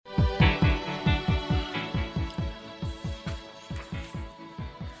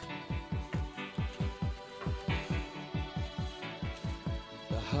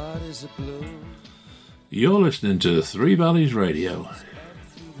heart is a blue. You're listening to Three Valleys Radio.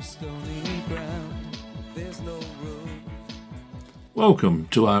 Welcome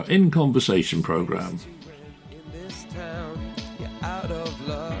to our In Conversation programme. In this town, you're out of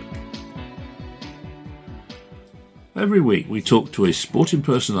luck. Every week we talk to a sporting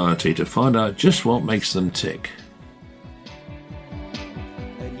personality to find out just what makes them tick.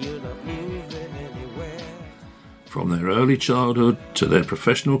 And you're not moving anywhere. From their early childhood to their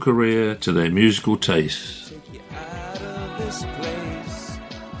professional career to their musical tastes. Take you out of this place.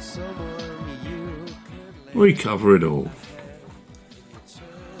 Someone you could We cover it all.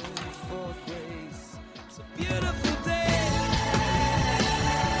 turn for grace. It's a beautiful day.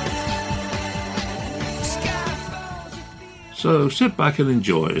 Sky falls, you feel So sit back and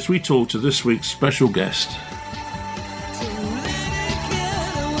enjoy as we talk to this week's special guest. to let it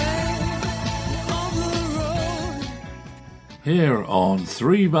get away on the road. Here on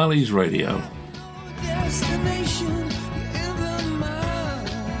Three Valleys Radio. Destination in the mud.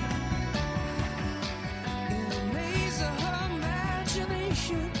 In the maze of her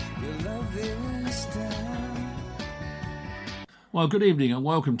imagination, your loving style. Well, good evening and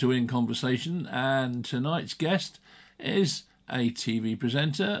welcome to In Conversation. And tonight's guest is a TV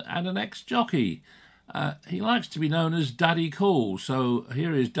presenter and an ex-jockey. He likes to be known as Daddy Cool, so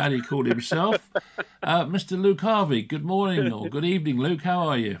here is Daddy Cool himself, Mr. Luke Harvey. Good morning or good evening, Luke. How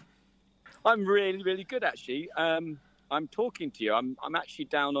are you? I'm really, really good, actually. I'm talking to you. I'm actually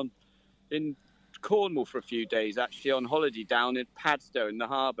down in Cornwall for a few days, actually on holiday down in Padstow in the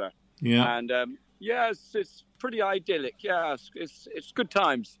harbour. Yeah, And it's pretty idyllic. Yeah, it's good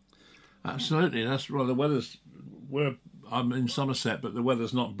times. absolutely. That's right. The weather's I'm in Somerset, but the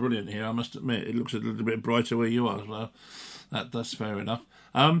weather's not brilliant here. I must admit, it looks a little bit brighter where you are. Well, that's fair enough.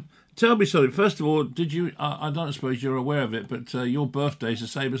 Tell me something. First of all, did you? I don't suppose you're aware of it, but your birthday's the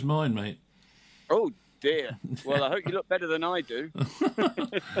same as mine, mate. Oh, dear. Well, I hope you look better than I do.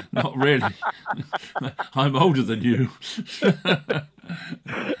 Not really. I'm older than you.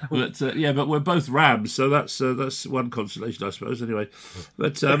 But but we're both Rams, so that's one consolation, I suppose. Anyway,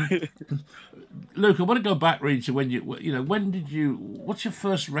 but Luke, I want to go back really to when did you? What's your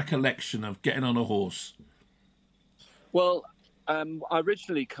first recollection of getting on a horse? Well, I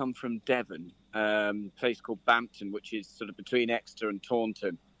originally come from Devon, a place called Bampton, which is sort of between Exeter and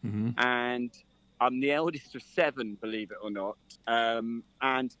Taunton. Mm-hmm. And I'm the eldest of 7, believe it or not.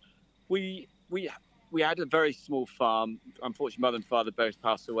 And we had a very small farm. Unfortunately, mother and father both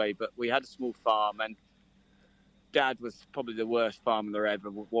passed away, but we had a small farm, and Dad was probably the worst farmer there ever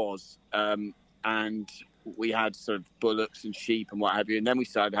was. And we had sort of bullocks and sheep and what have you. And then we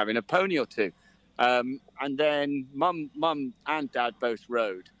started having a pony or two. And then mum and Dad both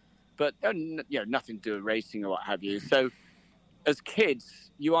rode, but nothing to do with racing or what have you. So as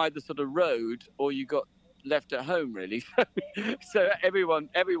kids, you either sort of rode or you got left at home, really. So everyone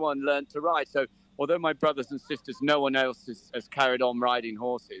learned to ride. So although my brothers and sisters, no one else has carried on riding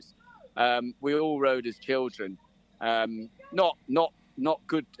horses, we all rode as children. Not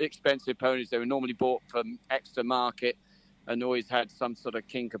good, expensive ponies. They were normally bought from Exeter Market and always had some sort of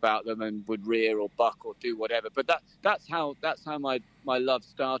kink about them and would rear or buck or do whatever. But that's how my love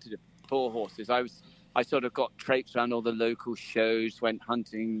started for horses. I sort of got traipsed around all the local shows, went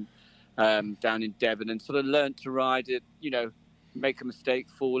hunting down in Devon, and sort of learned to ride it. Make a mistake,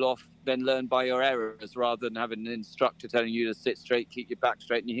 fall off, then learn by your errors, rather than having an instructor telling you to sit straight, keep your back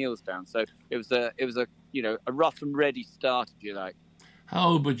straight, and your heels down. So it was a rough and ready start, if you like. How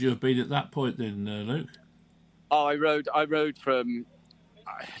old would you have been at that point then, Luke? Oh, I rode from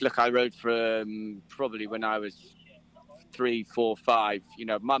probably when I was 3, 4, 5.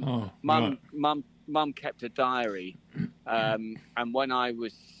 Mum kept a diary, and when I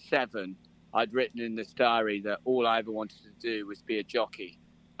was 7, I'd written in this diary that all I ever wanted to do was be a jockey,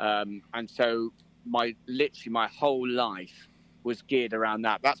 and so my whole life was geared around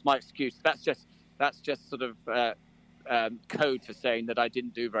that. That's my excuse. That's just sort of code for saying that I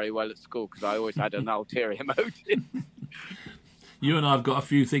didn't do very well at school because I always had an ulterior motive. You and I have got a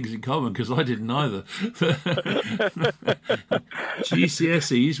few things in common because I didn't either.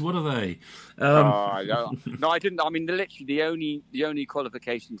 GCSEs, what are they? No, I didn't. I mean, literally the only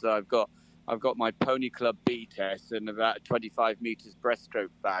qualifications that I've got my Pony Club B test and about 25 metres breaststroke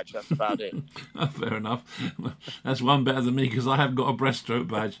badge. That's about it. Fair enough. That's one better than me because I haven't got a breaststroke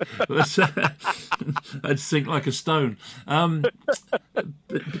badge. I'd sink like a stone.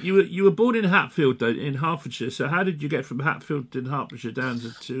 But you were born in Hatfield, though, in Hertfordshire. So how did you get from Hatfield in Hertfordshire down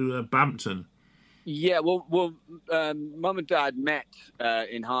to Bampton? Yeah, well, Mum and Dad met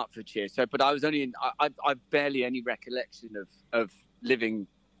in Hertfordshire. So, but I was only I've barely any recollection of living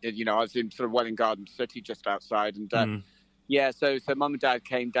I was in sort of Welwyn Garden City, just outside, and so Mum and Dad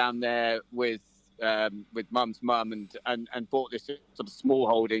came down there with Mum's mum and bought this sort of small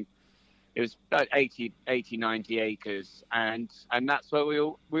holding. It was about 80, 90 acres, and that's where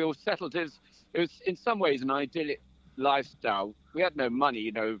we all settled. It was in some ways an idyllic lifestyle. We had no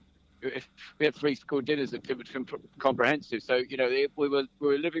money, we had free school dinners at Tiverton Comprehensive, so we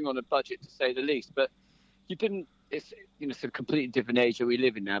were living on a budget, to say the least. But you didn't. It's it's a completely different age that we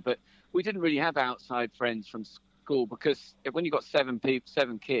live in now. But we didn't really have outside friends from school, because when you've got seven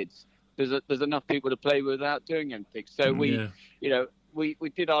kids, there's enough people to play with without doing anything. So we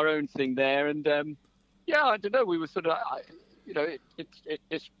did our own thing there, and I don't know. We were sort of,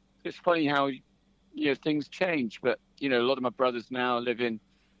 it's funny how things change. But a lot of my brothers now live in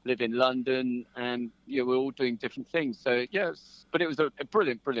London, and we're all doing different things. So but it was a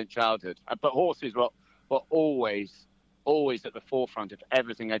brilliant childhood. But horses were always at the forefront of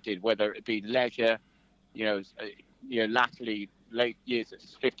everything I did, whether it be leisure, latterly late years at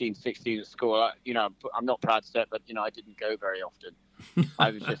 15, 16 at school. I'm not proud to say it, but I didn't go very often.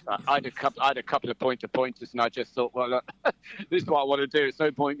 I was just I had a couple of pointers, and I just thought, well, look, this is what I want to do. It's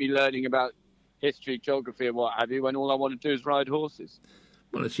no point me learning about history, geography, and what have you, when all I want to do is ride horses.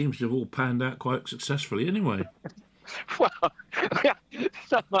 Well, it seems to have all panned out quite successfully anyway. Well,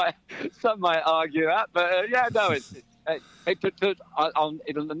 some might argue that, but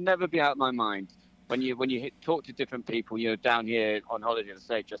it'll never be out of my mind. When you talk to different people, down here on holiday, let's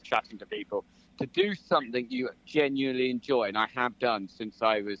say, just chatting to people, to do something you genuinely enjoy, and I have done since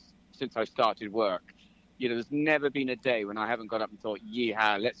I started work. There's never been a day when I haven't got up and thought,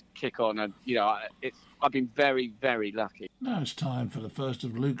 yeah, let's kick on. And I've been very, very lucky. Now it's time for the first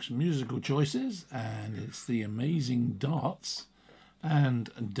of Luke's musical choices, and it's The Amazing Darts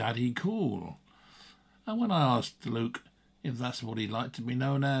and Daddy Cool. And when I asked Luke if that's what he'd like to be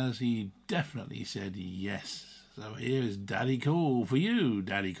known as, he definitely said yes. So here is Daddy Cool for you,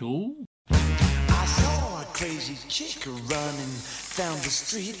 Daddy Cool. I saw a crazy chick running down the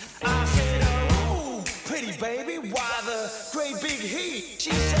street. I said, oh, pretty baby, why the great big heat?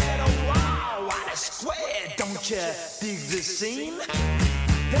 She said, oh, wow, what a square, don't you dig the scene?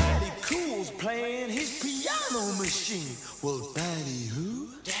 Daddy Cool's playing his piano machine. Well, Daddy who?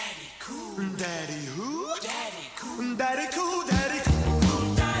 Daddy Cool. Daddy who? Daddy Cool. Daddy Cool, Daddy Cool.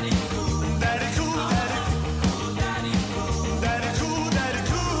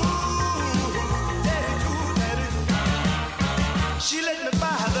 She let me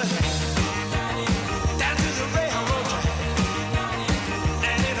buy the down to the railroad track,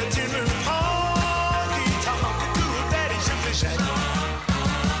 and in a tin roof honky-tonk, cool daddy simply said,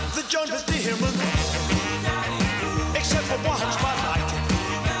 the joint was dim, except for one spotlight.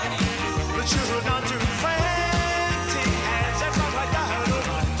 The children on two frantic hands and felt like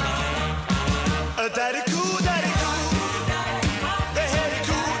dynamite. Daddy cool, daddy cool.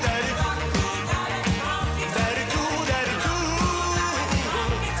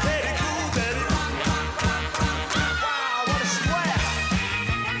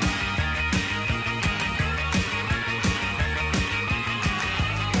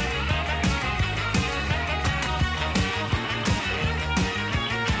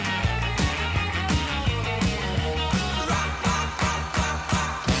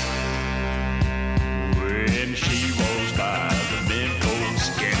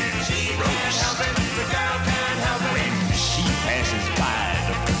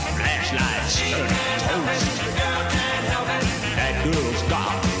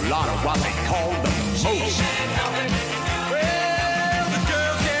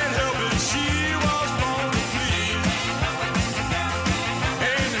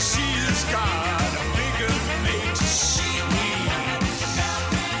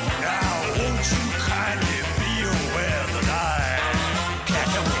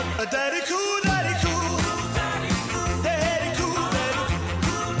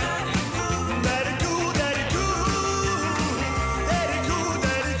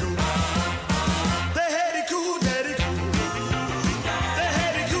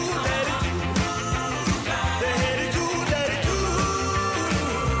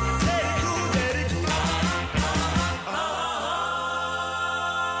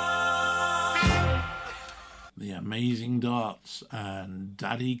 Amazing Darts and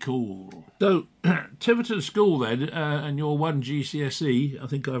Daddy Cool. So, Tiverton School then, and your one GCSE, I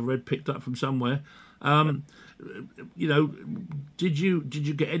think I've read, picked up from somewhere. Did you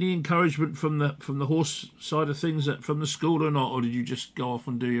get any encouragement from the horse side of things from the school or not, or did you just go off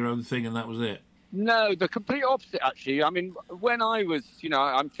and do your own thing and that was it? No, the complete opposite, actually. I mean, when I was,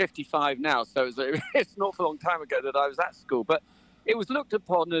 I'm 55 now, so it's an awful long time ago that I was at school. But it was looked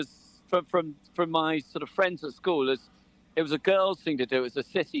upon as from my sort of friends at school as it was a girl's thing to do. It was a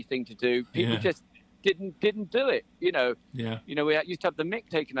sissy thing to do. People just didn't do it. You know. Yeah. You know, we used to have the mick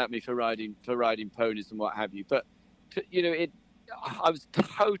taken at me for riding ponies and what have you. But you know, I was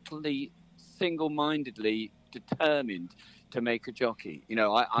totally single-mindedly determined to make a jockey. You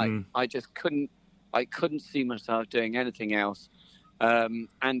know, I just couldn't see myself doing anything else.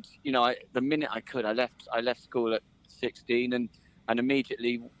 And you know, the minute I could, I left school at 16 and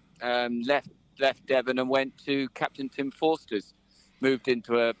immediately left Devon and went to Captain Tim Forster's. Moved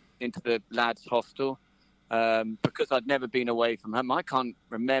into the lads' hostel because I'd never been away from home. I can't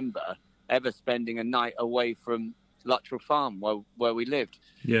remember ever spending a night away from Luttrell Farm where we lived.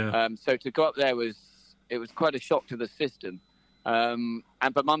 Yeah. So to go up there was quite a shock to the system.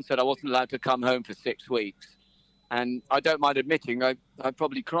 But Mum said I wasn't allowed to come home for 6 weeks, and I don't mind admitting I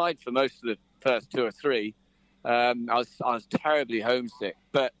probably cried for most of the first 2 or 3. I was terribly homesick,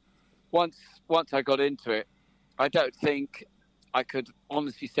 but once I got into it, I don't think I could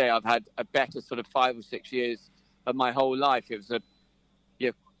honestly say I've had a better sort of 5 or 6 years of my whole life. It was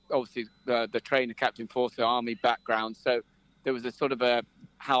obviously the trainer, Captain Forster, Army background, so there was a sort of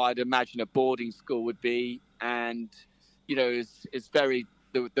how I'd imagine a boarding school would be, and you know, it's very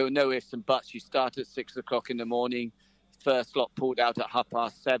there were no ifs and buts. You start at 6 o'clock in the morning. First lot pulled out at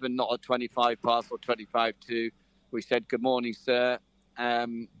 7:30, not at 25 past or 25 to. We said, "Good morning, sir."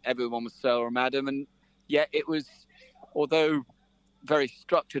 Everyone was sir or madam, and yeah, it was, although very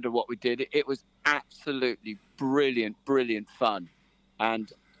structured of what we did, it was absolutely brilliant fun.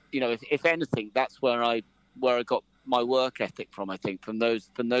 And you know, if anything, that's where I got my work ethic from. I think from those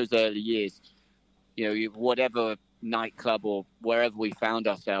early years. You know, whatever nightclub or wherever we found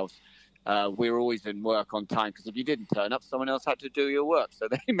ourselves, we were always in work on time, because if you didn't turn up, someone else had to do your work, so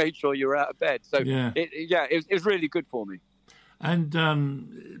they made sure you were out of bed. So it was really good for me. And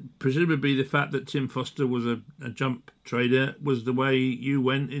presumably the fact that Tim Foster was a jump trader was the way you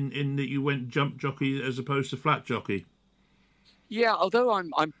went, in that you went jump jockey as opposed to flat jockey. Yeah, although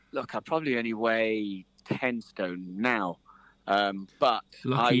I'm look, I probably only weigh 10 stone now, but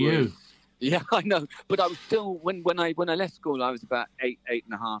lucky you. Yeah, I know. But I was still when I left school, I was about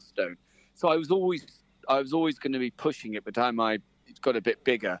 8.5 stone. So I was always going to be pushing it by the time I got a bit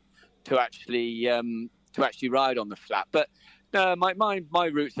bigger to actually ride on the flat. But no, my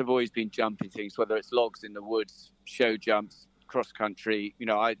roots have always been jumping things, whether it's logs in the woods, show jumps, cross country. You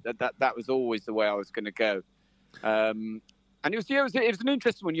know, that was always the way I was going to go. And it was an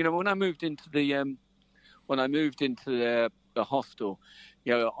interesting one. You know, when I moved into the hostel,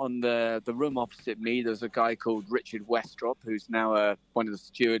 you know, on the room opposite me, there's a guy called Richard Westrop, who's now one of the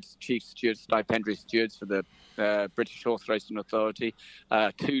chief stewards, stipendiary stewards for the British Horse Racing Authority.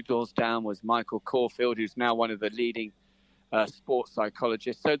 2 doors down was Michael Caulfield, who's now one of the leading sports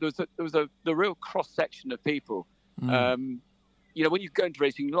psychologists. So there was the real cross section of people. You know, when you go into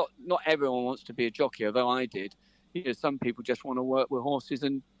racing, not everyone wants to be a jockey, although I did. You know, some people just want to work with horses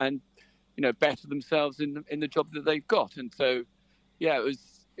and you know, better themselves in the job that they've got. And so, yeah, it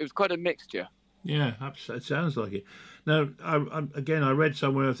was quite a mixture. Yeah, it sounds like it. Now, I read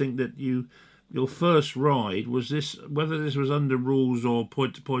somewhere, I think, that your first ride was this, whether this was under rules or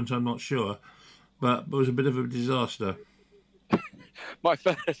point to point, I'm not sure, but it was a bit of a disaster. My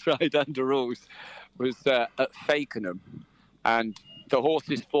first ride under rules was at Fakenham, and the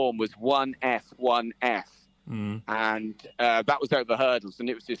horse's form was 1F, 1F. And that was over hurdles, and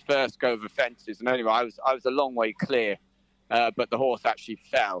it was his first go over fences. And anyway, I was a long way clear, but the horse actually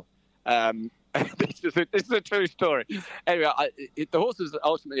fell. This is a true story. Anyway, the horse was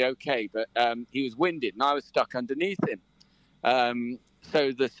ultimately okay, but he was winded, and I was stuck underneath him.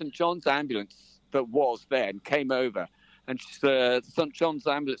 So the St John's ambulance that was then came over, and the St John's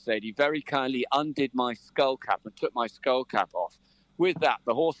ambulance lady very kindly undid my skull cap and took my skull cap off. With that,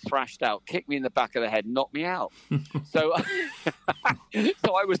 the horse thrashed out, kicked me in the back of the head, and knocked me out. So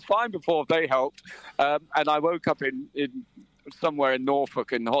I was fine before they helped, and I woke up in somewhere in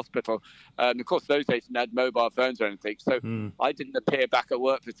Norfolk in the hospital. And of course, those days didn't have mobile phones or anything, so I didn't appear back at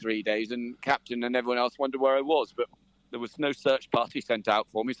work for 3 days, and Captain and everyone else wondered where I was. But there was no search party sent out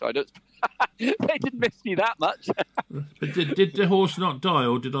for me, so I don't. They didn't miss me that much. But did the horse not die,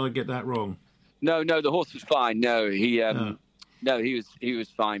 or did I get that wrong? No, the horse was fine. No, No, he was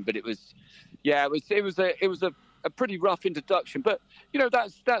fine, but it was a pretty rough introduction. But you know,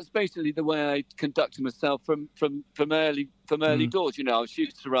 that's basically the way I conducted myself from early doors. You know, I was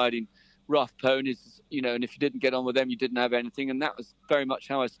used to riding rough ponies, you know, and if you didn't get on with them, you didn't have anything. And that was very much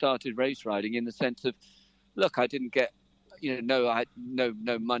how I started race riding, in the sense of, look, I didn't get, I had no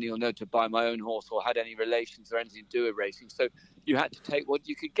money or no to buy my own horse or had any relations or anything to do with racing. So you had to take what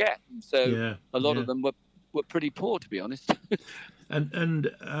you could get. And so a lot of them were pretty poor, to be honest.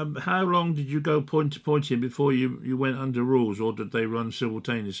 And how long did you go point to point in before you went under rules, or did they run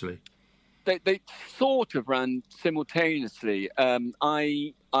simultaneously? They sort of ran simultaneously.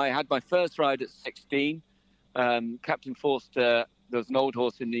 I had my first ride at 16. Captain Forster, there was an old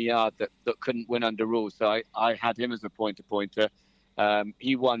horse in the yard that couldn't win under rules, so I had him as a pointer.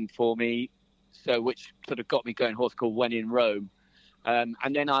 He won for me, so which sort of got me going. A horse called When in Rome, and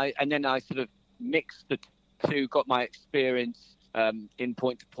then I sort of mixed the two, got my experience in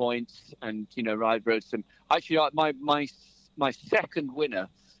point to points, and rode some. Actually, my second winner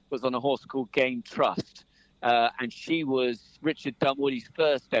was on a horse called Game Trust, and she was Richard Dunwoody's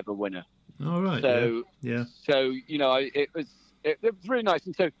first ever winner. All right. So yeah. So it was really nice,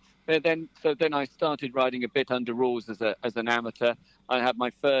 and so then I started riding a bit under rules as an amateur. I had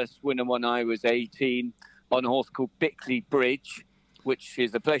my first winner when I was 18 on a horse called Bickley Bridge, which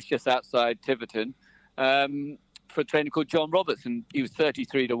is a place just outside Tiverton, for a trainer called John Robertson. He was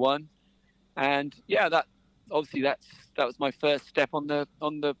 33-1, and that was my first step on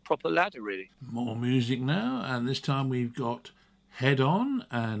the proper ladder, really. More music now, and this time we've got Head On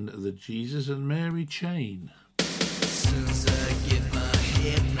and the Jesus and Mary Chain. Soon as I get my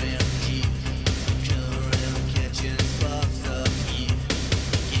head round you, come around catching sparks off you,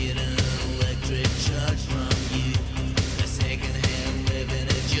 get an electric charge from you, a second-hand living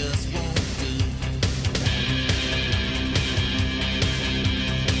it just won't do.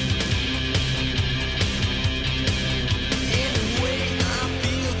 Anyway, I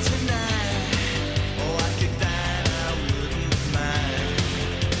feel tonight, I could die and I wouldn't mind,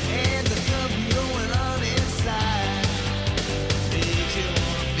 and there's something going on inside.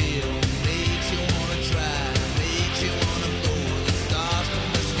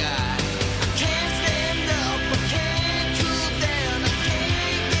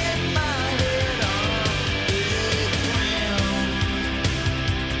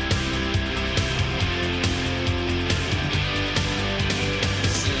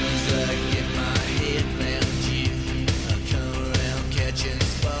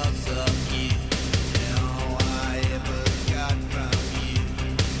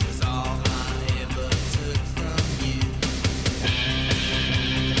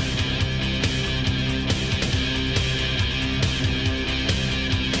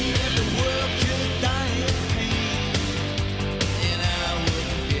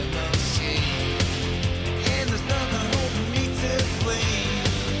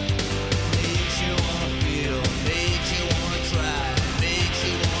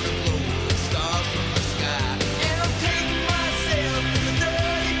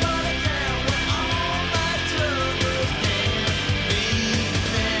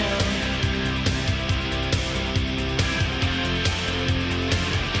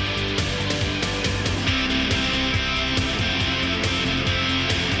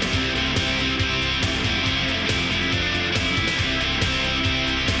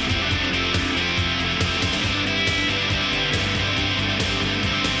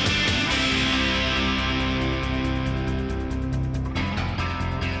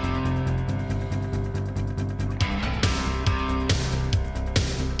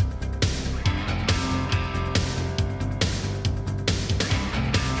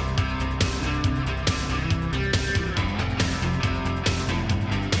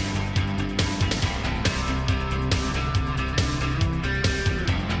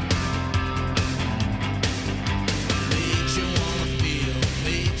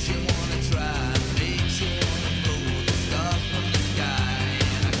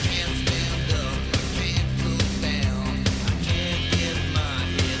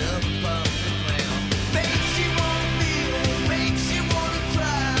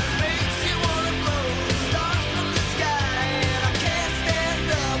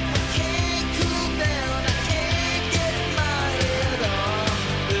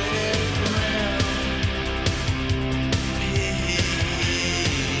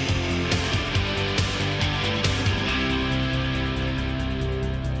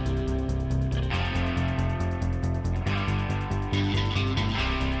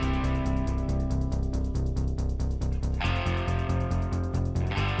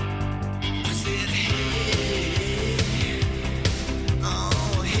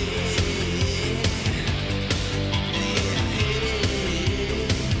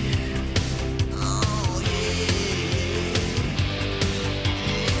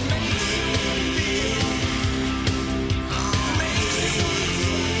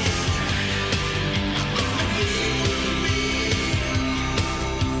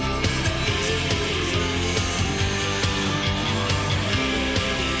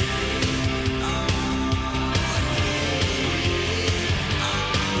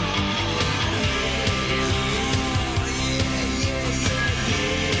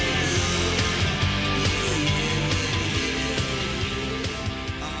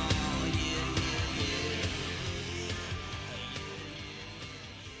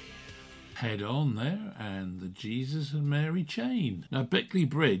 Head On there, and the Jesus and Mary Chain. Now, Bickley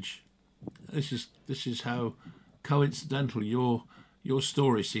Bridge, this is how coincidental your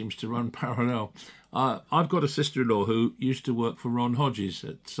story seems to run parallel. I've got a sister-in-law who used to work for Ron Hodges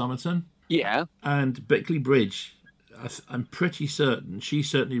at Somerton. Yeah. And Bickley Bridge, I'm pretty certain, she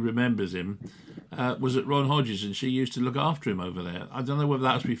certainly remembers him, was at Ron Hodges, and she used to look after him over there. I don't know whether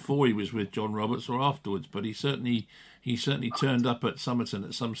that was before he was with John Roberts or afterwards, but he certainly turned up at Somerton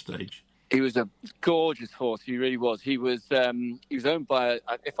at some stage. He was a gorgeous horse. He really was. He was owned by,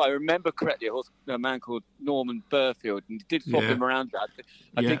 if I remember correctly, a man called Norman Burfield, and he did swap him around.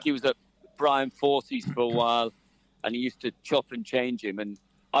 I think he was at Brian Forsy's for a while, and he used to chop and change him. And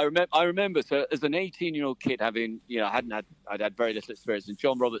I remember. So as an 18-year-old kid, having I'd had very little experience, and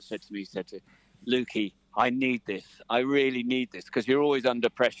John Roberts said to me, Lukey, I need this. I really need this, because you're always under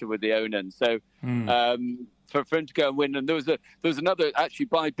pressure with the owner. And so for him to go and win, and there was another, actually,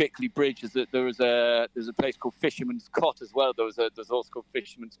 by Bickley Bridge, there's a place called Fisherman's Cot as well. There's a horse called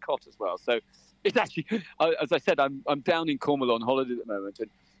Fisherman's Cot as well. So it's actually, as I said, I'm down in Cornwall on holiday at the moment, and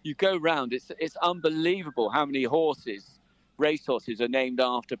you go round. It's unbelievable how many racehorses are named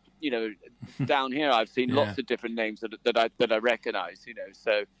after. Down here I've seen lots of different names that I recognise.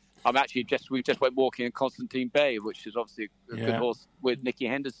 So I'm actually we just went walking in Constantine Bay, which is obviously a good horse with Nicky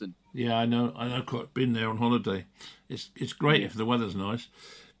Henderson. Yeah, I know. Quite been there on holiday. It's great if the weather's nice.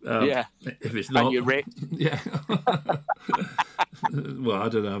 If it's not, and you're rich. Yeah. Well, I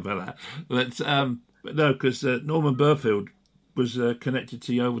don't know about that, but no, because Norman Burfield was connected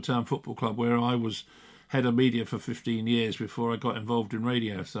to Yeoviltown Football Club, where I was head of media for 15 years before I got involved in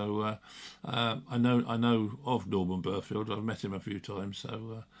radio. So I know of Norman Burfield. I've met him a few times.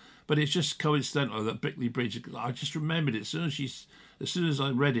 So, but it's just coincidental that Bickley Bridge. I just remembered it as soon as I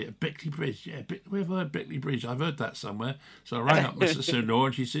read it. Bickley Bridge. Yeah, we've heard Bickley Bridge. I've heard that somewhere. So I rang up my sister-in-law,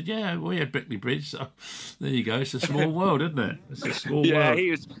 and she said, "Yeah, we had Bickley Bridge." So there you go. It's a small world, isn't it? It's a small world. Yeah,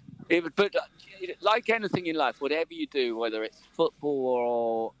 he was. But like anything in life, whatever you do, whether it's football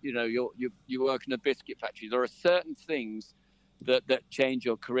or you work in a biscuit factory, there are certain things that change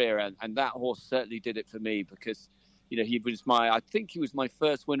your career, and that horse certainly did it for me, because he was I think he was my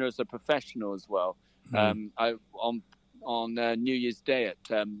first winner as a professional as well. On New Year's Day at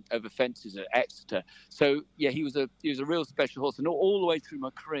over fences at Exeter. So yeah, he was a real special horse, and all the way through my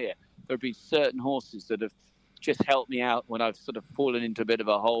career, there have been certain horses that have just helped me out when I've sort of fallen into a bit of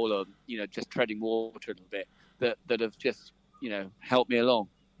a hole, or just treading water a little bit, that have just helped me along.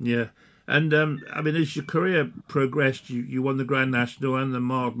 Yeah. And as your career progressed, you won the Grand National and the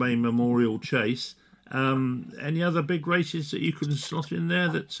Mildmay Memorial Chase. Any other big races that you can slot in there?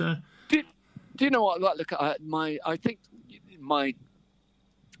 Do you know what? Look, I think my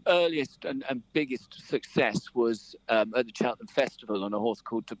earliest and biggest success was at the Cheltenham Festival on a horse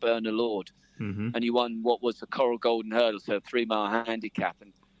called Taberna Lord. Mm-hmm. And he won what was the Coral Golden Hurdle, so a 3-mile handicap.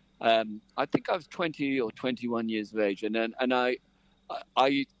 And I think I was 20 or 21 years of age. And I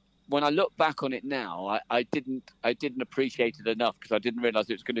when I look back on it now, I didn't appreciate it enough, because I didn't realise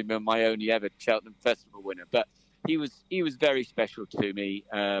it was going to be my only ever Cheltenham Festival winner. But he was very special to me.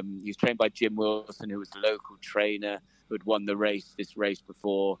 He was trained by Jim Wilson, who was the local trainer who had won this race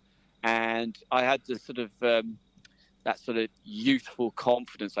before, and I had the sort of that sort of youthful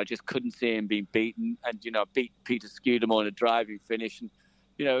confidence. I just couldn't see him being beaten, and beat Peter Scudamore in a driving finish, and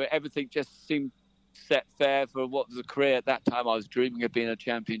everything just seemed set fair for what was a career. At that time I was dreaming of being a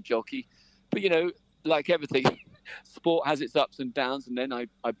champion jockey, but like everything, sport has its ups and downs. And then I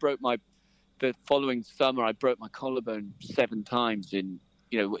broke the following summer I broke my collarbone 7 times in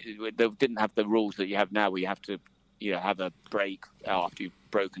they didn't have the rules that you have now, where you have to have a break after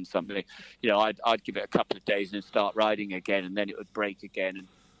you've broken something. I'd give it a couple of days and start riding again, and then it would break again, and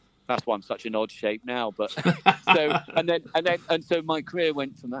that's why I'm such an odd shape now. But so my career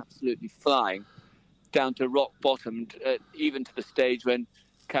went from absolutely flying down to rock bottom, even to the stage when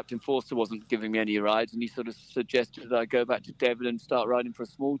Captain Forster wasn't giving me any rides, and he sort of suggested that I go back to Devon and start riding for a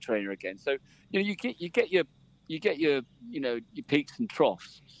small trainer again. So you get your your peaks and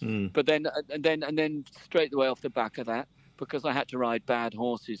troughs, but then straight away off the back of that, because I had to ride bad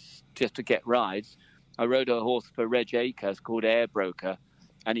horses just to get rides, I rode a horse for Reg Akers called Air Broker,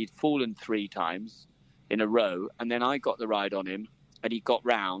 and he'd fallen 3 times in a row, and then I got the ride on him, and he got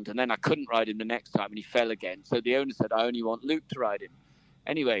round, and then I couldn't ride him the next time, and he fell again. So the owner said, I only want Luke to ride him.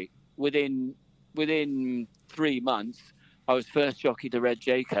 Anyway, within 3 months, I was first jockey to Reg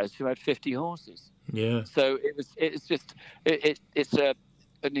Akers, who had 50 horses. Yeah. So it's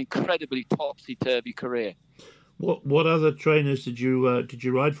an incredibly topsy-turvy career. What other trainers did you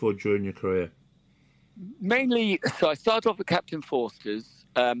ride for during your career? Mainly, so I started off at Captain Forster's,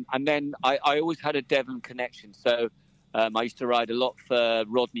 And then I always had a Devon connection. So I used to ride a lot for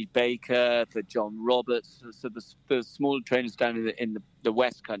Rodney Baker, for John Roberts, so the smaller trainers down in the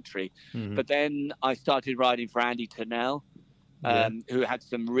West Country. Mm-hmm. But then I started riding for Andy Turnell, who had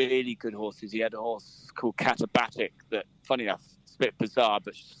some really good horses. He had a horse called Catabatic that, funny enough, it's a bit bizarre,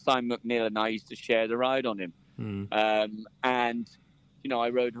 but Simon McNeil and I used to share the ride on him. Mm. And, you know, I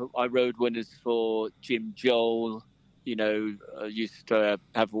rode winners for Jim Joel. You know, used to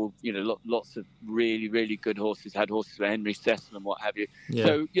have all, you know, lots of really, really good horses. Had horses for Henry Cecil and what have you. Yeah.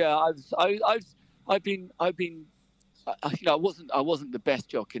 So yeah, I've been, you know, I wasn't the best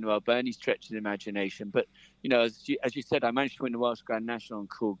jockey in the world by any stretch of the imagination. But you know, as you said, I managed to win the Welsh Grand National on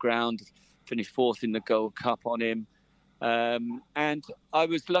cool ground, finished fourth in the Gold Cup on him, and I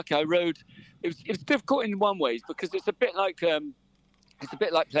was lucky. I rode. It was difficult in one way because it's a bit like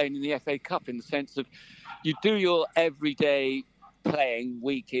playing in the FA Cup in the sense of you do your everyday playing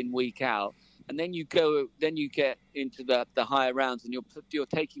week in, week out, and then you get into the higher rounds, and you're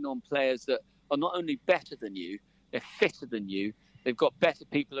taking on players that are not only better than you, they're fitter than you, they've got better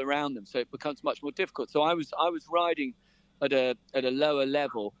people around them, so it becomes much more difficult. So I was riding at a lower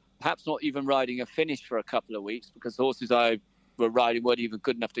level, perhaps not even riding a finish for a couple of weeks because the horses I were riding weren't even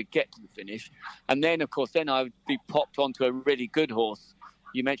good enough to get to the finish. And then, of course, I would be popped onto a really good horse.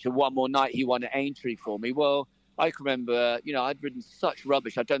 You mentioned One More Night, he won at Aintree for me. Well, I can remember, you know, I'd ridden such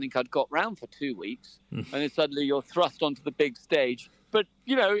rubbish. I don't think I'd got round for 2 weeks. And then suddenly you're thrust onto the big stage. But,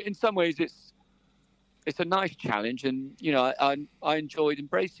 you know, in some ways it's a nice challenge. And, you know, I enjoyed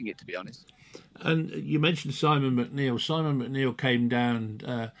embracing it, to be honest. And you mentioned Simon McNeil. Simon McNeil came down,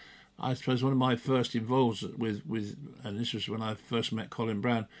 I suppose, one of my first involves with, and this was when I first met Colin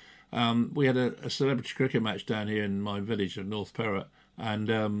Brown. We had a celebrity cricket match down here in my village of North Perrott.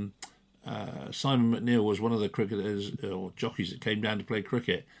 And Simon McNeil was one of the cricketers or jockeys that came down to play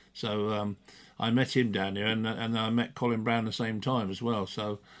cricket. So I met him down here, and I met Colin Brown at the same time as well.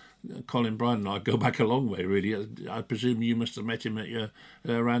 So Colin Brown and I go back a long way, really. I presume you must have met him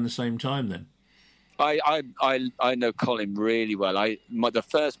around the same time then. I know Colin really well. My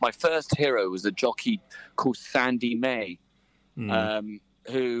first hero was a jockey called Sandy May.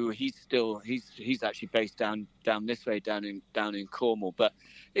 Who he's actually based down this way, down in Cornwall. But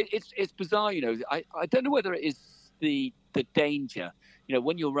it's bizarre, you know. I don't know whether it is the danger. You know,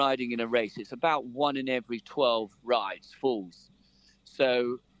 when you're riding in a race, it's about 1 in every 12 rides falls.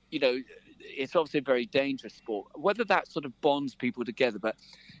 So, you know, it's obviously a very dangerous sport. Whether that sort of bonds people together, but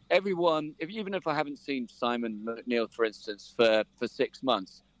everyone, even if I haven't seen Simon McNeil, for instance, for 6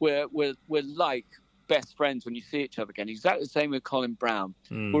 months, we're like best friends when you see each other again. Exactly the same with Colin Brown.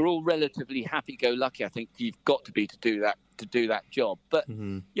 We're all relatively happy-go-lucky. I think you've got to be to do that job. But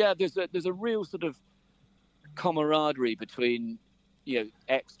yeah, there's a real sort of camaraderie between, you know,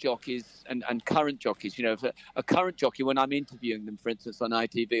 ex-jockeys and current jockeys. You know, if a current jockey, when I'm interviewing them, for instance, on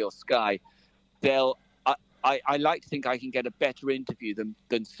ITV or Sky, I like to think I can get a better interview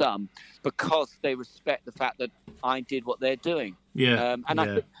than some because they respect the fact that I did what they're doing. Yeah,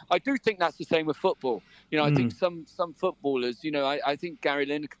 I do think that's the same with football. You know, I think some footballers, you know, I think Gary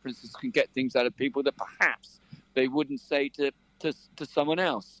Lineker, for instance, can get things out of people that perhaps they wouldn't say to someone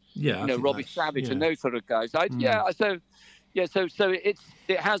else. Yeah, you know, Robbie Savage and those sort of guys. So it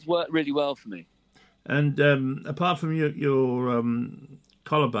has worked really well for me. And apart from your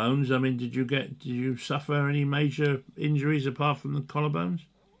collarbones, I mean, did you suffer any major injuries apart from the collarbones?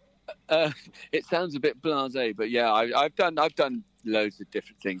 It sounds a bit blasé, but yeah, I've done loads of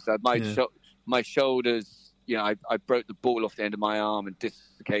different things. My shoulders, you know, I broke the ball off the end of my arm and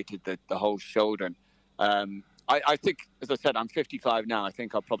dislocated the whole shoulder. And I think, as I said, I'm 55 now. I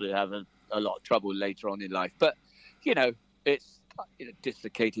think I'll probably have a lot of trouble later on in life. But you know, it's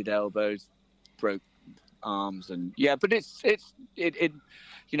dislocated elbows, broke arms, and yeah. But it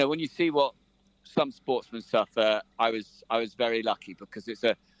you know, when you see what some sportsmen suffer, I was very lucky because it's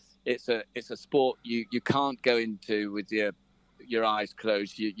a sport you can't go into with your eyes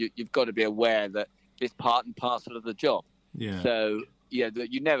closed. You've got to be aware that it's part and parcel of the job. Yeah. So yeah,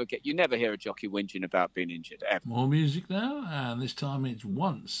 you never hear a jockey whinging about being injured ever. More music now, and this time it's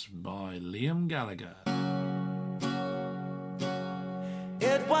Once by Liam Gallagher.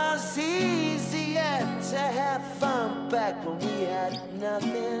 It was easier to have fun back when we had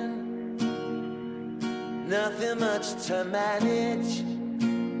nothing much to manage.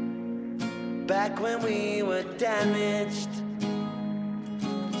 Back when we were damaged.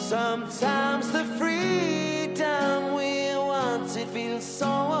 Sometimes the freedom we wanted feels so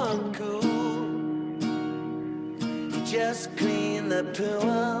uncool. You just clean the pool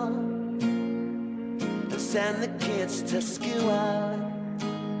and send the kids to school.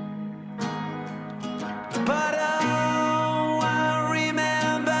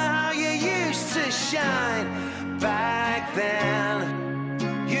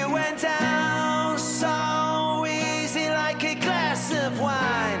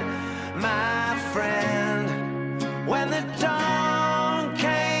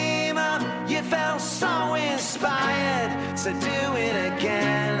 to do it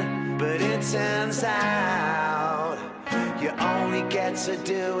again, but it turns out you only get to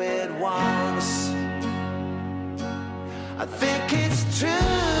do it once. I think it's true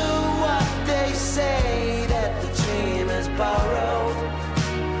what they say, that the dream is borrowed.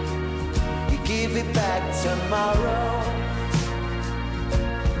 You give it back tomorrow,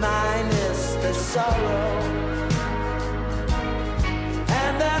 minus the sorrow.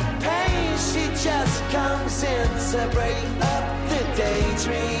 And that pain, she just comes in to break up the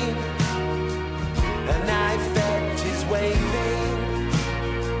daydream. A knife edge is waving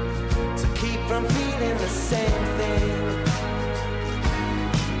to keep from feeling the same thing.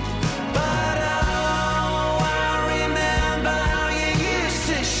 But oh, I remember how you used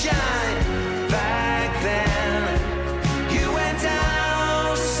to shine back then. You went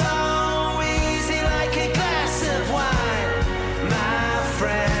down so easy like a glass of wine, my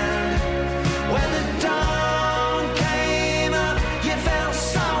friend. When the dawn came up, you felt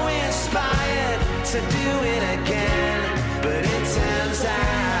so inspired to do it again, but it turns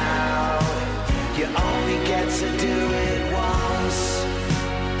out you only get to do it once.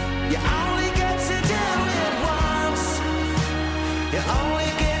 You only get to do it once. You only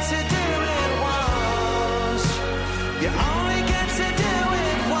get to do it once. You only get to do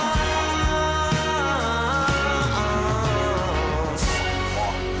it once.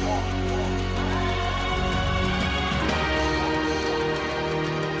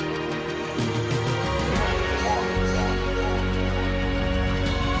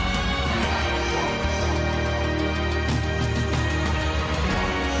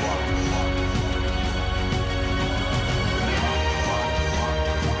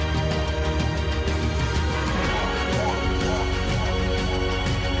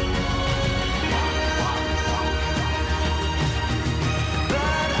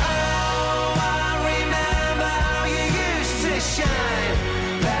 But oh, I remember how you used to shine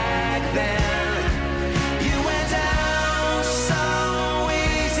back then. You went down so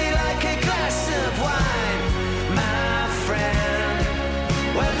easy like a glass of wine, my friend.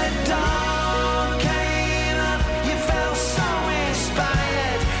 When the dawn came up, you felt so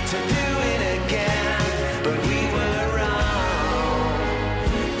inspired to do it again, but we were wrong.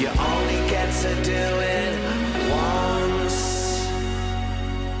 You only get to do it once.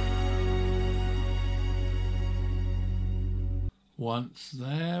 Once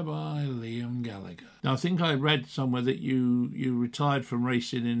There by Liam Gallagher. Now, I think I read somewhere that you retired from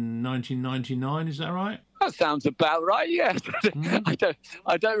racing in 1999. Is that right? That sounds about right. Yes,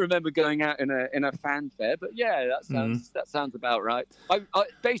 I don't remember going out in a fanfare, but yeah, that sounds about right. I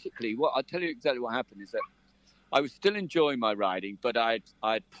basically, I'll tell you exactly what happened is that I was still enjoying my riding, but I'd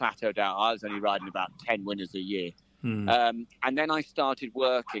plateaued out. I was only riding about 10 winners a year, and then I started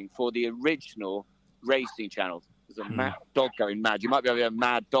working for the original racing channel. There's a mad dog going mad. You might be able to hear a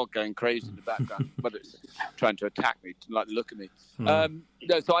mad dog going crazy in the background, whether it's trying to attack me, like the look at me.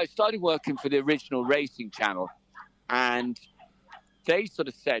 So I started working for the original racing channel, and they sort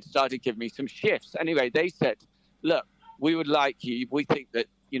of started giving me some shifts. Anyway, they said, "Look, we would like you. We think that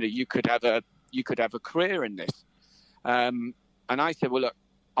you could have a career in this." And I said, "Well, look,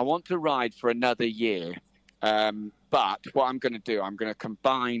 I want to ride for another year, but what I'm going to do, I'm going to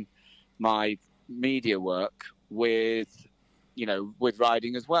combine my media work with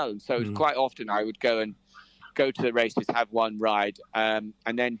riding as well." And so quite often I would go to the races, have one ride, and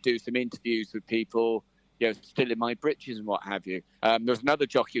then do some interviews with people, still in my britches and what have you. There was another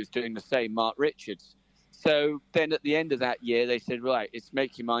jockey who was doing the same, Mark Richards. So then at the end of that year, they said, "Right, it's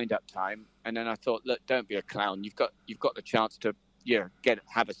make your mind up time." And then I thought, "Look, don't be a clown. You've got the chance to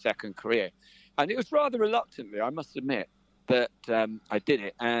have a second career." And it was rather reluctantly, I must admit, that I did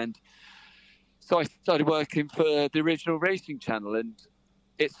it. And so I started working for the original racing channel, and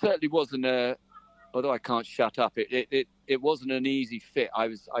it certainly wasn't although I can't shut up, it wasn't an easy fit.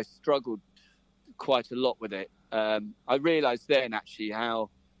 I struggled quite a lot with it. I realised then actually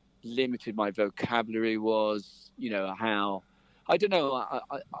how limited my vocabulary was. How I don't know. I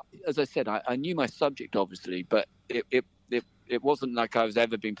as I said, I knew my subject obviously, but it wasn't like I was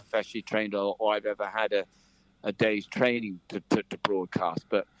ever been professionally trained or I've ever had a day's training to broadcast.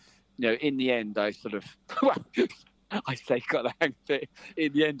 But in the end, I sort of I say got the hang of it.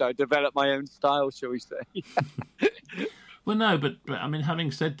 In the end, I developed my own style, shall we say? Well, no, but I mean,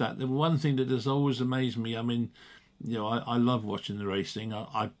 having said that, the one thing that has always amazed me, I mean, I love watching the racing.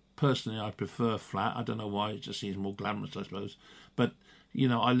 I personally prefer flat. I don't know why; it just seems more glamorous, I suppose. But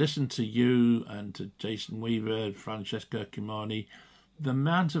I listen to you and to Jason Weaver, Francesca Kimani. The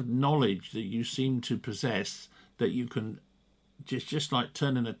amount of knowledge that you seem to possess, that you can just like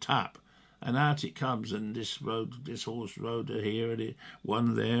turning a tap and out it comes, and this horse rode here, and it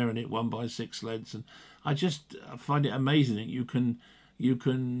won there, and it won by 6 lengths, and I find it amazing that you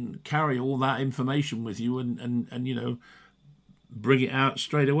can carry all that information with you and bring it out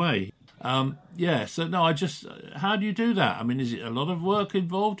straight away. So no, how do you do that? I mean, is it a lot of work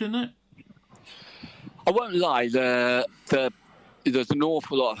involved in it? I won't lie, there's an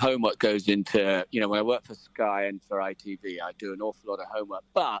awful lot of homework goes into, when I work for Sky and for ITV, I do an awful lot of homework,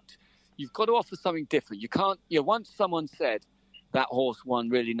 but you've got to offer something different. You can't, once someone said that horse won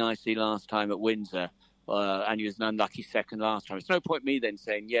really nicely last time at Windsor, and he was an unlucky second last time. It's no point me then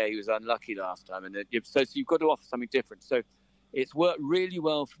saying, yeah, he was unlucky last time. So you've got to offer something different. So it's worked really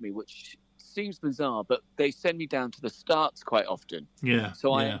well for me, which seems bizarre, but they send me down to the starts quite often. Yeah.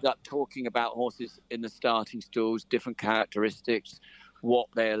 So I end up talking about horses in the starting stalls, different characteristics, what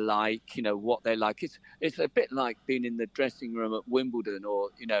they're like, what they're like. It's a bit like being in the dressing room at Wimbledon, or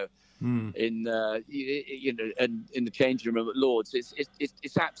in in the changing room at Lord's.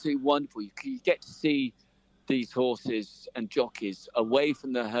 It's absolutely wonderful. You get to see these horses and jockeys away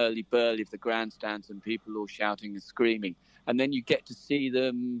from the hurly-burly of the grandstands and people all shouting and screaming. And then you get to see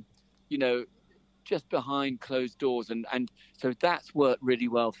them, just behind closed doors. And so that's worked really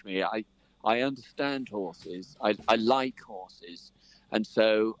well for me. I understand horses. I like horses. And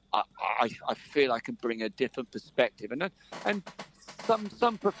so I feel I can bring a different perspective. And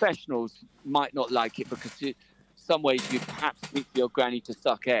some professionals might not like it because in some ways you perhaps need your granny to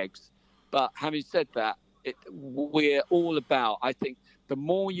suck eggs. But having said that, we're all about, I think, the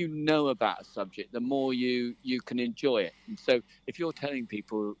more you know about a subject, the more you can enjoy it. And so if you're telling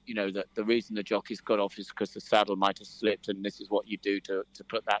people, that the reason the jockey's got off is because the saddle might have slipped and this is what you do to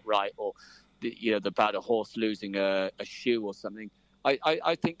put that right, or about a horse losing a shoe or something,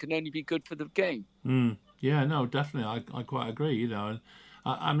 I think can only be good for the game. Yeah, no, definitely. I quite agree,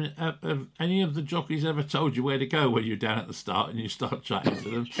 I mean, have any of the jockeys ever told you where to go when you're down at the start and you start chatting to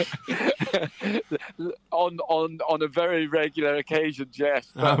them? on a very regular occasion, Jeff.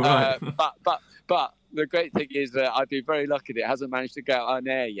 But, right. but the great thing is that I've been very lucky that it hasn't managed to go out on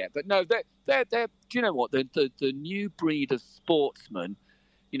air yet. But no, they're do you know what? The new breed of sportsmen,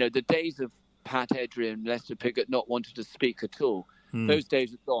 the days of Pat Edry and Lester Piggott not wanting to speak at all, those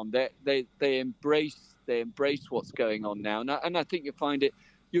days are gone. They embrace what's going on now, and I think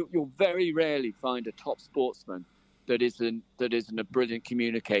you'll very rarely find a top sportsman that isn't a brilliant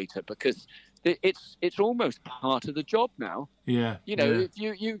communicator, because it's almost part of the job now. Yeah. If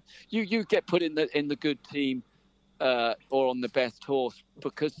you get put in the good team or on the best horse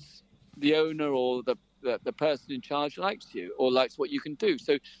because the owner or the person in charge likes you or likes what you can do.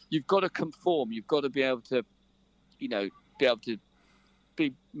 So you've got to conform. You've got to be able to,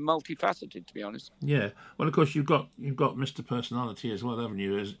 be multifaceted, to be honest. Yeah. Well, of course, you've got Mr. Personality as well, haven't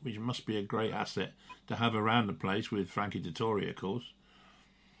you? Which must be a great asset to have around the place with Frankie Dettori, of course.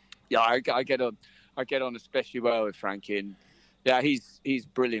 Yeah, I get on especially well with Frankie, and yeah, he's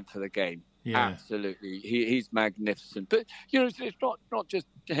brilliant for the game. Yeah. Absolutely, he's magnificent. But it's not just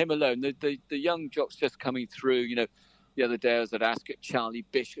him alone. The young jocks just coming through. The other day I was at Ascot. Charlie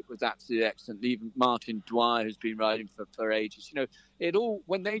Bishop was absolutely excellent. Even Martin Dwyer, who's been riding for ages. It all,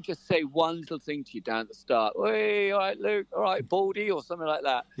 when they just say one little thing to you down at the start, hey, all right, Luke, all right, Baldy, or something like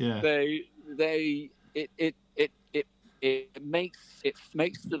that. Yeah. It makes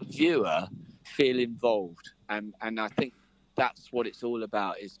the viewer feel involved, and I think that's what it's all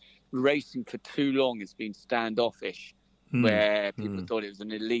about. Is racing for too long has been standoffish, where people thought it was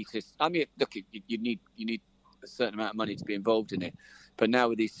an elitist. I mean, look, you need a certain amount of money to be involved in it, but now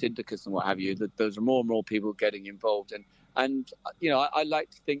with these syndicates and what have you, there's more and more people getting involved, and I like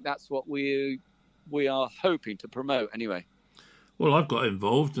to think that's what we are hoping to promote anyway. Well, I've got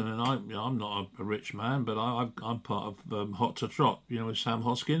involved, and I'm not a rich man, but I'm part of Hot to Trot, with Sam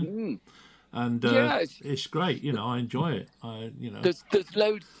Hoskin, and it's great. I enjoy it.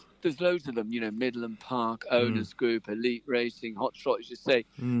 There's loads of them. Midland Park, Owners Group, Elite Racing, Hot Trot, as you say.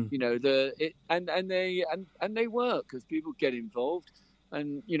 And they work because people get involved.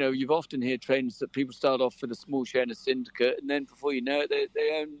 And you've often heard trainers that people start off with a small share in a syndicate, and then before you know it,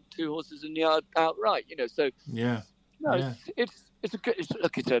 they own 2 horses in the yard outright. So yeah. No, yeah.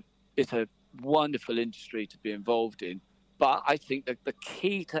 It's a wonderful industry to be involved in, but I think that the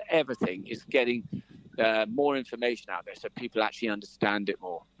key to everything is getting more information out there so people actually understand it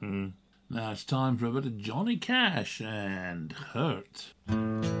more. Now it's time for a bit of Johnny Cash and Hurt.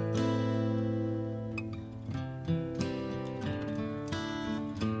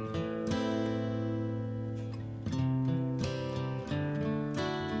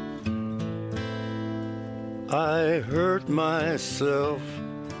 I hurt myself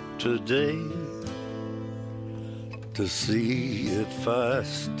today to see if I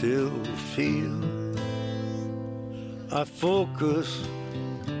still feel. I focus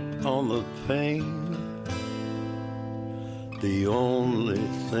on the pain, the only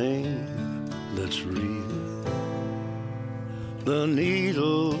thing that's real. The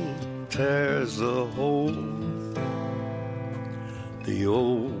needle tears a hole, the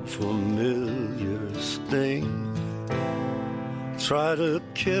old familiar sting. Try to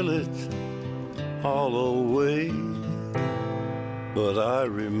kill it all away, but I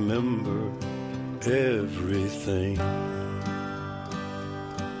remember everything.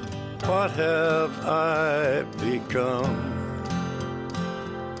 What have I become?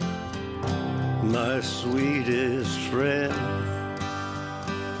 My sweetest friend.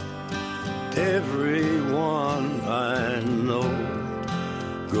 Everyone I know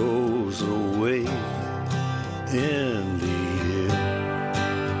goes away in the end,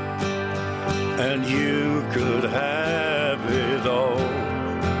 and you could have it all.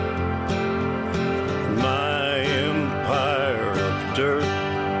 My empire of dirt,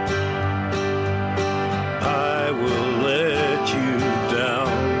 I will let you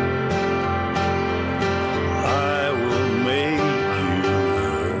down. I will make you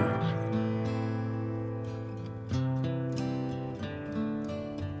hurt.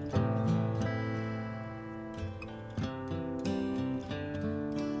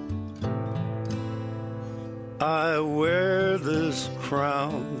 I wear this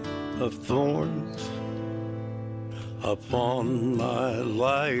crown of thorns upon my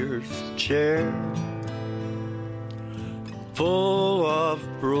liar's chair, full of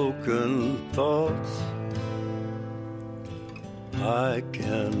broken thoughts I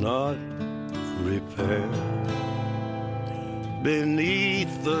cannot repair.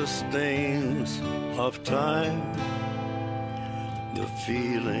 Beneath the stains of time, the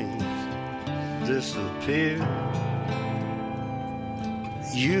feelings disappear.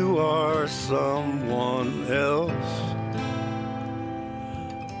 You are someone else.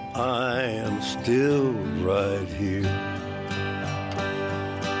 I am still right here.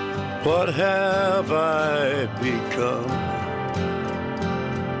 What have I become?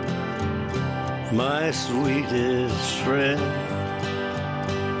 My sweetest friend.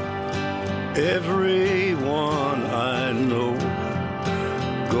 Everyone I know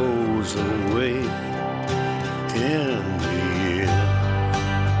goes away in the end,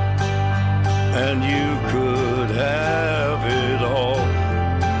 and you could have it all.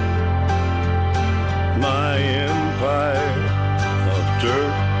 My empire of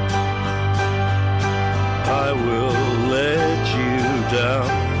dirt, I will let you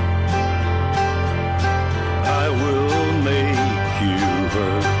down. I will make you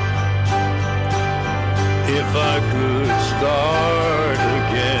hurt. If I could start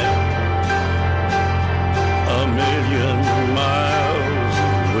again, a million miles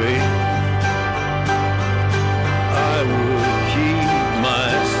away, I would keep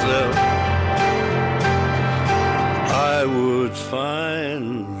myself. I would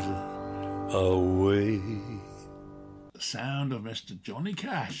find a way. The sound of Mr. Johnny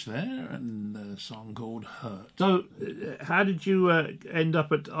Cash there, and a song called Hurt. So, how did you end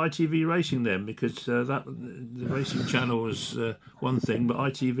up at ITV Racing then? Because the racing channel was one thing, but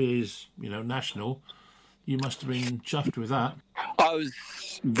ITV is, national. You must have been chuffed with that. I was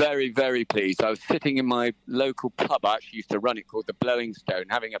very, very pleased. I was sitting in my local pub. I actually used to run it, called the Blowing Stone,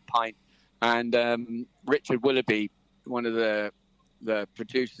 having a pint. And Richard Willoughby, one of the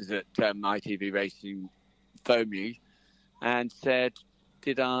producers at ITV Racing, phoned me and said,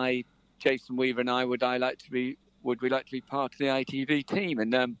 Jason Weaver and I, would we like to be part of the ITV team?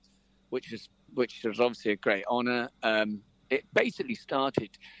 And which was obviously a great honour. It basically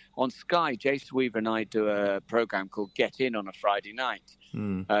started on Sky. Jason Weaver and I do a program called Get In on a Friday night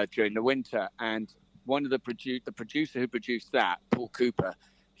during the winter, and one of the producer who produced that, Paul Cooper,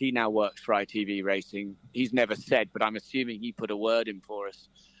 he now works for ITV Racing. He's never said, but I'm assuming he put a word in for us.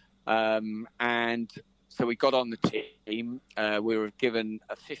 And so we got on the team. We were given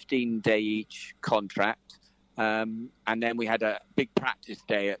a 15-day each contract. And then we had a big practice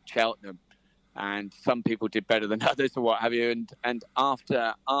day at Cheltenham. And some people did better than others or what have you. And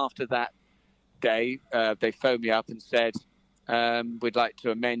after that day, they phoned me up and said, we'd like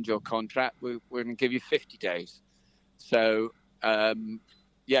to amend your contract. We're going to give you 50 days. So,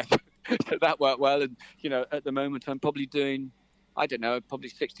 yeah, so that worked well. And, at the moment, I'm probably doing, probably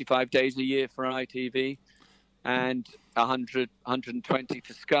 65 days a year for ITV and 120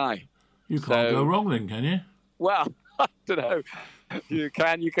 for Sky. You can't go wrong then, can you? Well, I don't know. You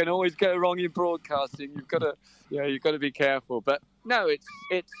can always go wrong in broadcasting. You've got to be careful. But no,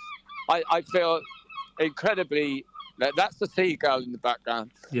 I feel incredibly. That's the seagull in the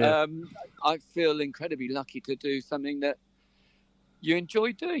background. Yeah. I feel incredibly lucky to do something that you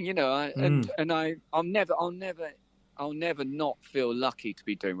enjoy doing. You know, I'll never not feel lucky to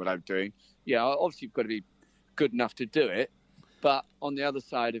be doing what I'm doing. Yeah, obviously you've got to be good enough to do it, but on the other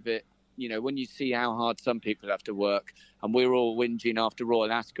side of it, you know, when you see how hard some people have to work, and we're all whinging after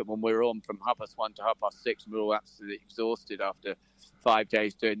Royal Ascot when we're on from 1:30 to 6:30, and we're all absolutely exhausted after 5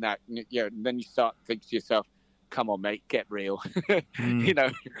 days doing that. You know, and then you start thinking to yourself, come on, mate, get real. You know,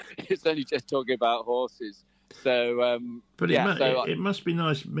 it's only just talking about horses. So, but yeah, it must be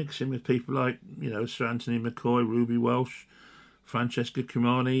nice mixing with people like, you know, Sir Anthony McCoy, Ruby Welsh, Francesca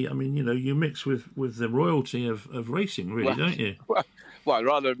Cumani. I mean, you know, you mix with the royalty of racing, really, don't you? Well, I'd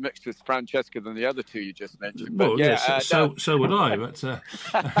rather mix with Francesca than the other two you just mentioned. But well, yes, so would I. But no,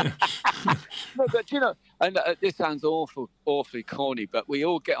 but you know, and this sounds awfully corny, but we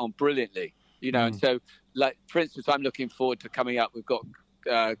all get on brilliantly, you know. And so, like for instance, I'm looking forward to coming up. We've got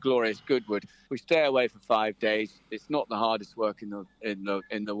Glorious Goodwood. We stay away for 5 days. It's not the hardest work in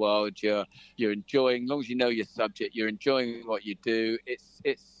the world. You're enjoying, as long as you know your subject, you're enjoying what you do. It's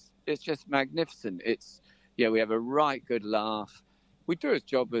just magnificent. We have a right good laugh. We do our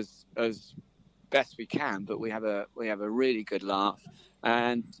job as best we can, but we have a really good laugh.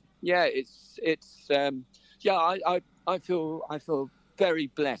 And yeah, I feel very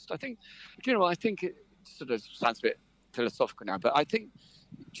blessed. I think, you know, I think it sort of sounds a bit philosophical now, but I think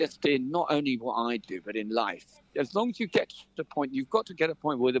just in not only what I do, but in life, as long as you get to the point, you've got to get a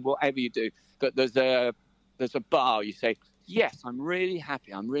point where whatever you do, that there's a bar, you say, yes, I'm really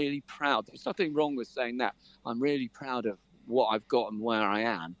happy, I'm really proud. There's nothing wrong with saying that. I'm really proud of what I've got and where I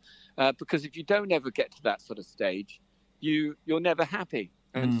am. Because if you don't ever get to that sort of stage, you're never happy.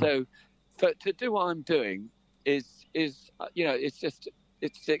 And so to do what I'm doing is you know,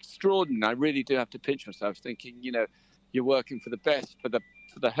 it's extraordinary. I really do have to pinch myself thinking, you know, you're working for the best, for the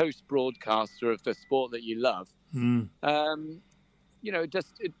host broadcaster of the sport that you love. You know,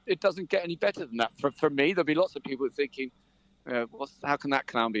 it doesn't get any better than that. For me, there'll be lots of people thinking, how can that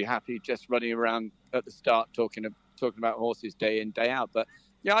clown be happy just running around at the start talking about horses day in, day out? But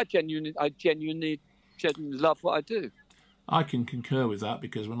yeah, I genuinely love what I do. I can concur with that,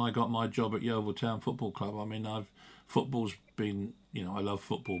 because when I got my job at Yeovil Town Football Club, I mean, football's been, you know, I love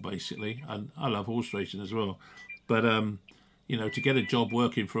football basically, and I love horse racing as well. But you know, to get a job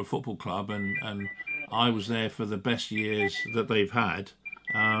working for a football club, and I was there for the best years that they've had.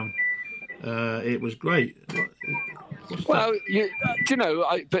 It was great. Well, you know,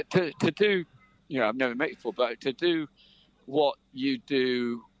 but to do, you know, I've never met you before, but to do what you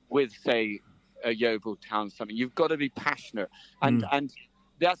do with, say, a Yeovil Town something, you've got to be passionate, and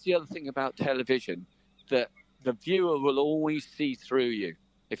that's the other thing about television, that the viewer will always see through you.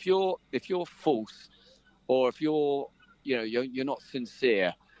 If you're false, or if you're not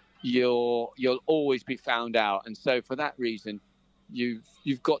sincere, you'll always be found out. And so for that reason,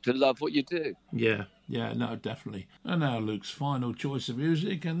 you've got to love what you do. Yeah, no, definitely. And now Luke's final choice of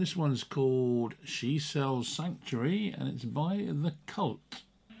music, and this one's called She Sells Sanctuary, and it's by The Cult.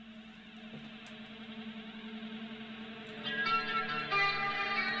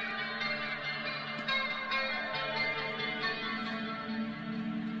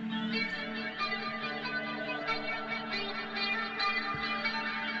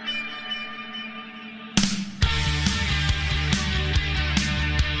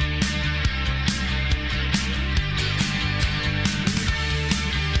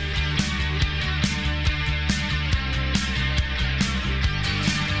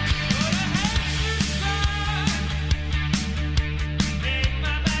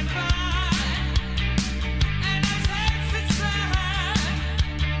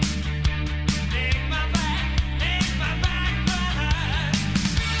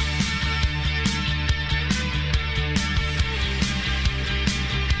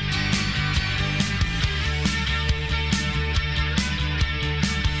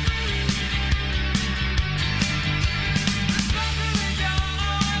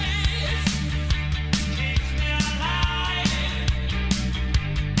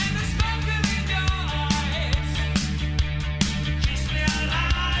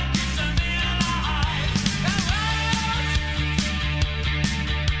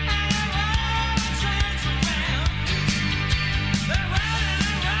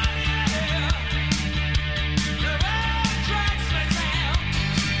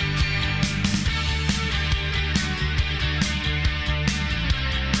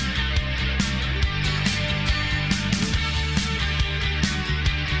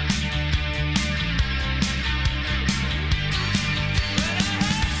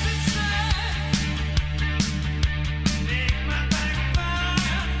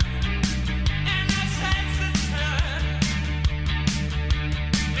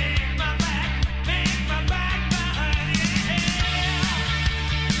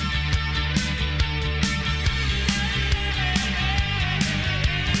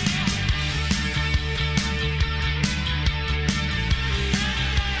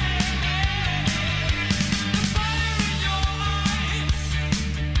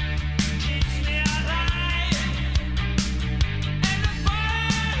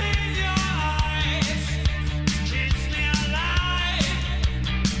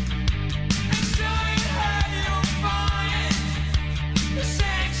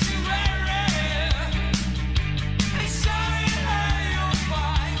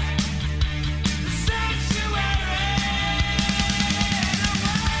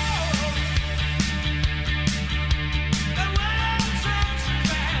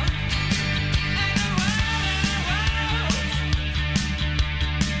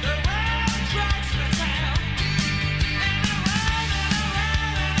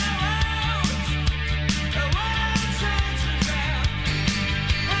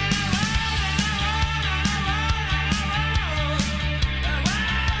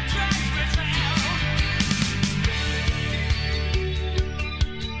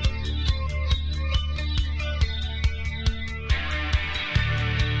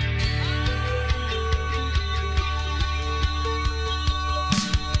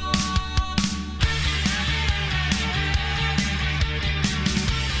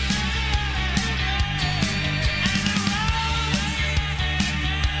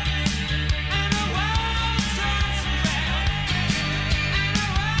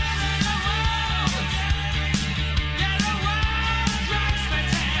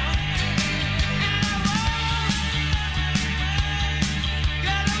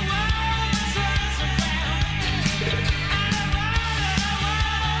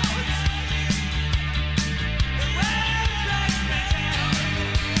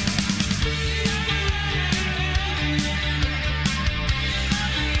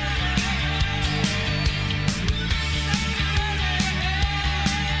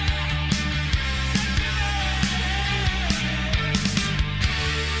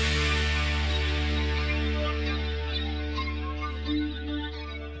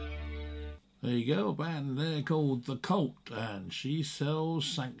 you go, a band there called The Cult, and She Sells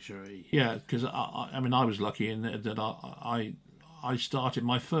Sanctuary. Yeah, because I mean, I was lucky in that I started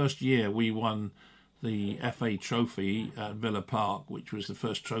my first year. We won the FA Trophy at Villa Park, which was the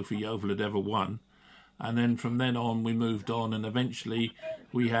first trophy Yeovil had ever won. And then from then on, we moved on, and eventually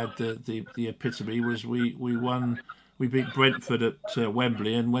we had the epitome was we won. We beat Brentford at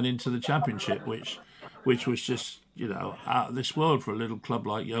Wembley and went into the Championship, which was just, you know, out of this world for a little club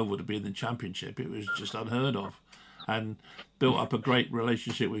like Yeovil to be in the Championship. It was just unheard of, and built up a great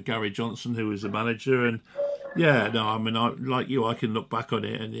relationship with Gary Johnson, who was the manager. And yeah, no, I mean, like you, I can look back on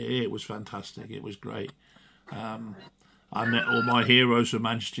it, and it was fantastic. It was great. I met all my heroes from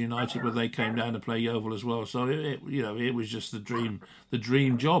Manchester United when they came down to play Yeovil as well. So it was just the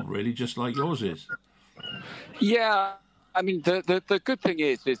dream job, really, just like yours is. Yeah, I mean, the good thing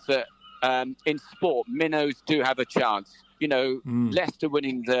is that in sport, minnows do have a chance. You know, Leicester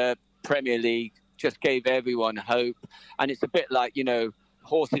winning the Premier League just gave everyone hope, and it's a bit like, you know,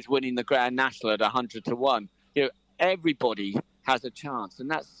 horses winning the Grand National at 100-1. You know, everybody has a chance,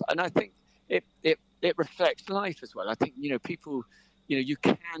 and I think it reflects life as well. I think, you know, people, you know, you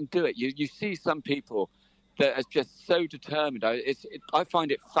can do it. You see some people that are just so determined. I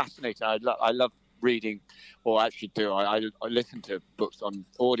find it fascinating. I love reading, or actually do. I listen to books on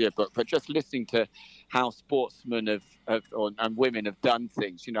audiobook, but just listening to how sportsmen and women have done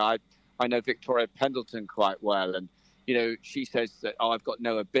things. You know, I know Victoria Pendleton quite well, and you know, she says that, I've got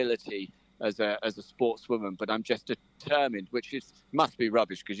no ability as a sportswoman, but I'm just determined, which must be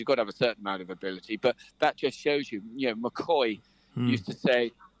rubbish, because you've got to have a certain amount of ability. But that just shows you, you know, McCoy used to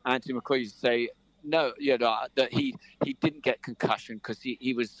say, Anthony McCoy used to say, no, you know, that he didn't get concussion because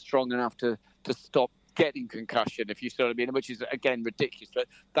he was strong enough to stop getting concussion, if you see what I mean, which is, again, ridiculous. But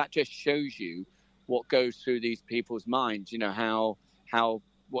that just shows you what goes through these people's minds, you know,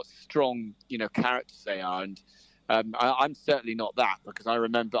 what strong, you know, characters they are. And I'm certainly not that, because I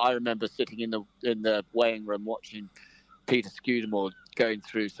remember sitting in the weighing room watching Peter Scudamore going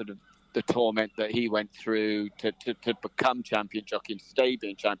through sort of the torment that he went through to become champion jockey and stay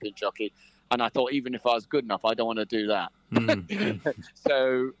being champion jockey. And I thought, even if I was good enough, I don't want to do that.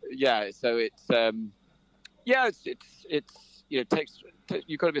 So it's you know,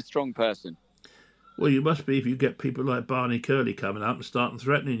 you've got to be a strong person. Well, you must be if you get people like Barney Curley coming up and starting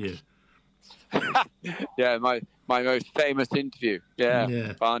threatening you. Yeah, my most famous interview.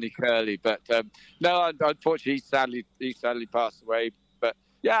 Yeah. Barney Curley. But no, unfortunately, he sadly passed away. But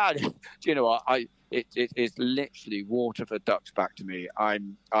yeah, do you know what? It is literally water for ducks back to me.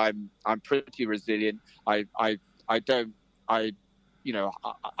 I'm pretty resilient. I'm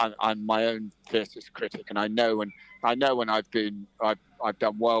my own fiercest critic, and I know when I've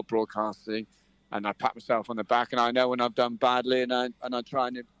done well broadcasting, and I pat myself on the back, and I know when I've done badly, and I try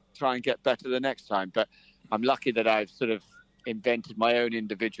and get better the next time. But I'm lucky that I've sort of invented my own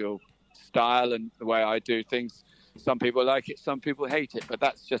individual style and the way I do things. Some people like it, some people hate it, but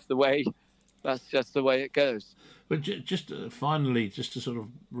that's just the way it goes. But just finally, just to sort of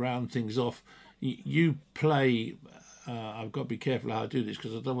round things off, you play. I've got to be careful how I do this,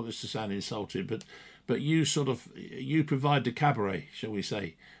 because I don't want this to sound insulting. But you provide the cabaret, shall we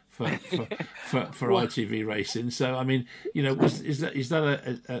say, for ITV Racing. So I mean, you know, is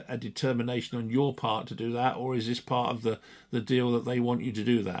that a determination on your part to do that, or is this part of the deal that they want you to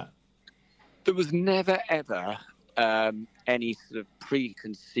do that? There was never ever any sort of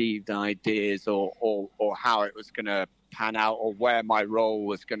preconceived ideas or how it was going to pan out or where my role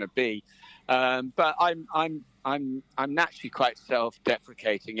was going to be. But I'm naturally quite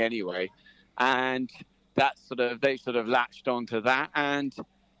self-deprecating anyway, and they sort of latched onto that, and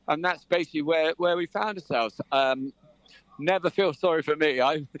that's basically where we found ourselves. Never feel sorry for me.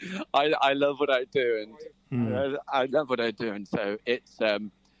 I love what I do, and I love what I do, and so it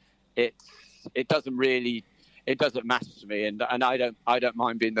doesn't matter to me, and I don't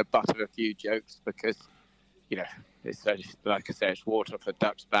mind being the butt of a few jokes, because, you know, it's like I say, it's water for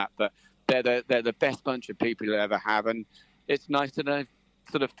ducks back, but they're the best bunch of people you'll ever have, and it's nice that I've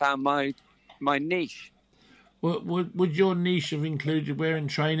sort of found my niche. Well, would your niche have included wearing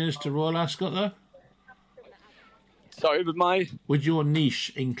trainers to Royal Ascot, though? Sorry, would your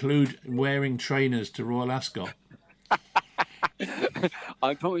niche include wearing trainers to Royal Ascot?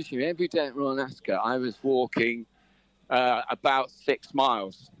 I promise you, every day at Royal Ascot, I was walking about 6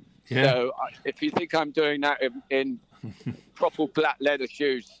 miles. Yeah. So if you think I'm doing that in proper black leather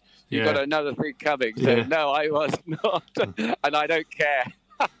shoes, you've got another thing coming. So no, I was not, and I don't care.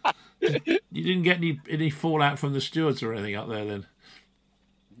 You didn't get any fallout from the stewards or anything up there then?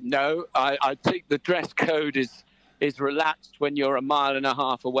 No, I think the dress code is relaxed when you're a mile and a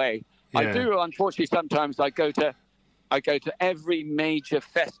half away. I do. Unfortunately, sometimes I go to every major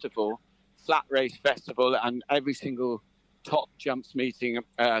festival, flat race festival, and every single top jumps meeting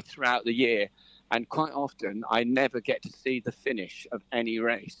throughout the year. And quite often, I never get to see the finish of any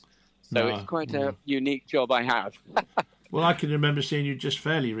race. So it's quite a unique job I have. Well, I can remember seeing you just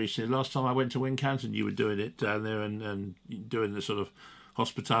fairly recently. Last time I went to Wincanton, you were doing it down there and doing the sort of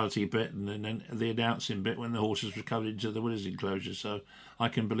hospitality bit and then the announcing bit when the horses were coming into the winners' enclosure. So I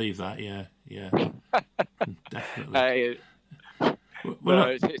can believe that, yeah. Definitely.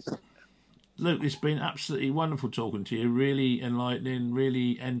 Luke, it's been absolutely wonderful talking to you. Really enlightening,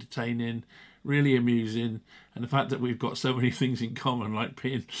 really entertaining, really amusing, and the fact that we've got so many things in common, like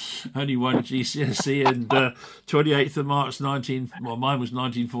being only one GCSE and 28th of March mine was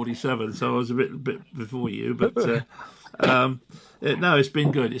 1947, so I was a bit before you, but no, it's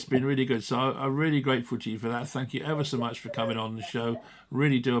been good. It's been really good. So I'm really grateful to you for that. Thank you ever so much for coming on the show.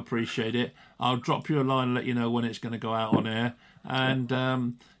 Really do appreciate it. I'll drop you a line and let you know when it's going to go out on air. And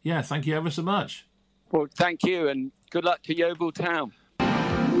thank you ever so much. Well, thank you, and good luck to Yeovil Town.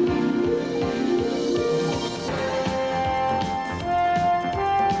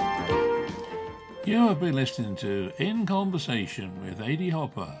 You have been listening to In Conversation with Adi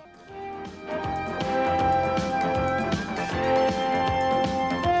Hopper.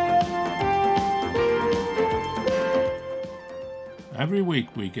 Every week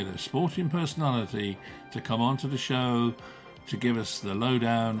we get a sporting personality to come onto the show to give us the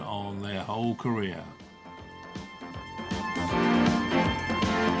lowdown on their whole career.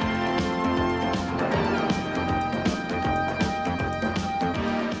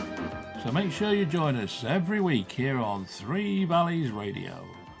 So make sure you join us every week here on Three Valleys Radio.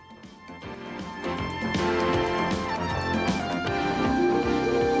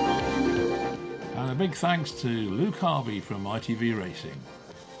 And a big thanks to Luke Harvey from ITV Racing.